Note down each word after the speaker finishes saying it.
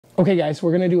Okay guys,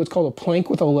 we're gonna do what's called a plank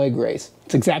with a leg raise.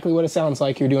 It's exactly what it sounds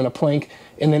like. You're doing a plank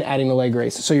and then adding a leg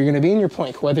raise. So you're gonna be in your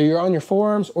plank, whether you're on your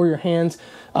forearms or your hands,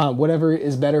 whatever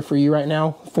is better for you right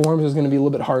now. Forearms is gonna be a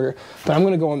little bit harder, but I'm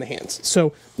gonna go on the hands.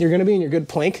 So you're gonna be in your good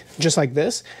plank, just like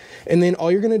this. And then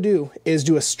all you're gonna do is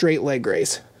do a straight leg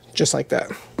raise, just like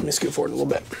that. Let me scoot forward a little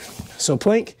bit. So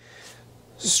plank,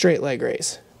 straight leg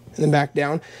raise, and then back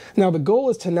down. Now the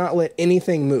goal is to not let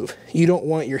anything move. You don't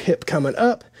want your hip coming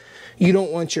up. You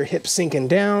don't want your hip sinking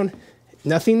down.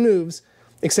 Nothing moves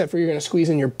except for you're gonna squeeze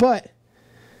in your butt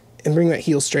and bring that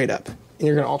heel straight up. And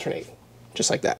you're gonna alternate, just like that.